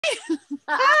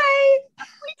Hi.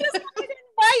 We just wanted to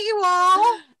invite you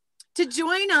all to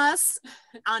join us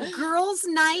on Girls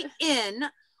Night In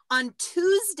on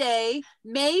Tuesday,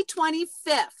 May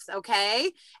 25th,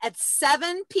 okay? At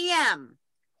 7 p.m.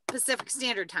 Pacific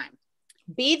Standard Time.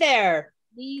 Be there.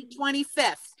 The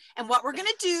 25th. And what we're going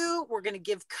to do, we're going to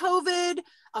give COVID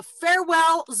a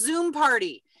farewell Zoom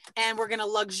party. And we're going to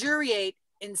luxuriate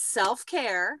in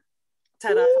self-care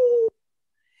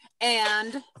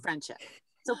and friendship.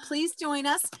 So please join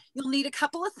us. You'll need a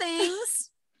couple of things.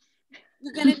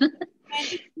 You're going to tell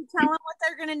them what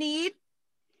they're going to need.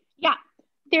 Yeah,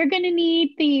 they're going to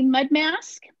need the mud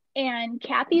mask, and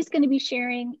Kathy's going to be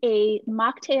sharing a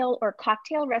mocktail or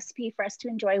cocktail recipe for us to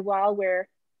enjoy while we're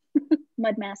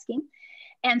mud masking.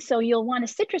 And so you'll want a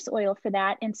citrus oil for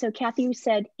that. And so Kathy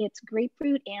said it's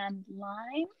grapefruit and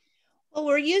lime. Well,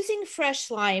 we're using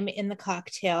fresh lime in the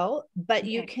cocktail, but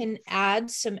you can add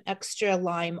some extra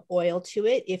lime oil to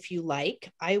it if you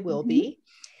like. I will be.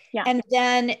 Yeah. And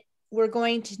then we're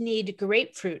going to need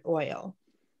grapefruit oil.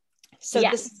 So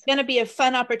this is going to be a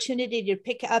fun opportunity to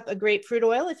pick up a grapefruit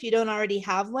oil if you don't already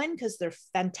have one, because they're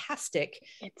fantastic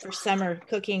for summer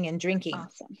cooking and drinking.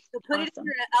 Awesome. So put it in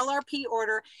your LRP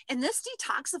order. And this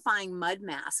detoxifying mud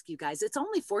mask, you guys, it's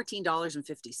only $14.50.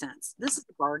 This is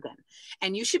a bargain.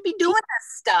 And you should be doing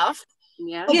this stuff.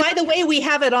 Yeah. Oh, by the way, we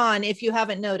have it on if you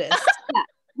haven't noticed.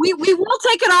 we will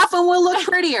take it off and we'll look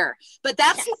prettier. But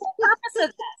that's the whole purpose of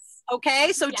this.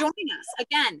 Okay, so join us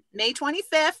again, May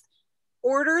 25th.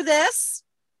 Order this.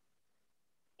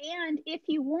 And if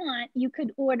you want, you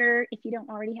could order, if you don't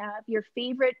already have, your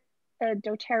favorite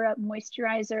doTERRA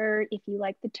moisturizer. If you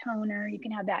like the toner, you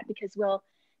can have that, because we'll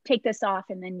take this off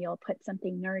and then you'll put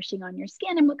something nourishing on your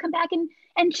skin, and we'll come back and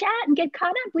chat and get caught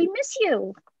up. We miss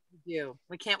you. We do.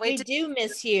 We can't wait. We do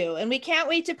miss you, and we can't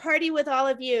wait to party with all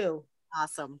of you.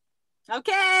 Awesome.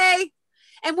 Okay.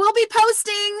 And we'll be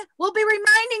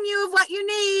reminding you of what you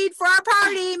need for our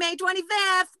party, May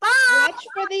 25th. Bye. Watch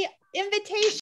for the invitation.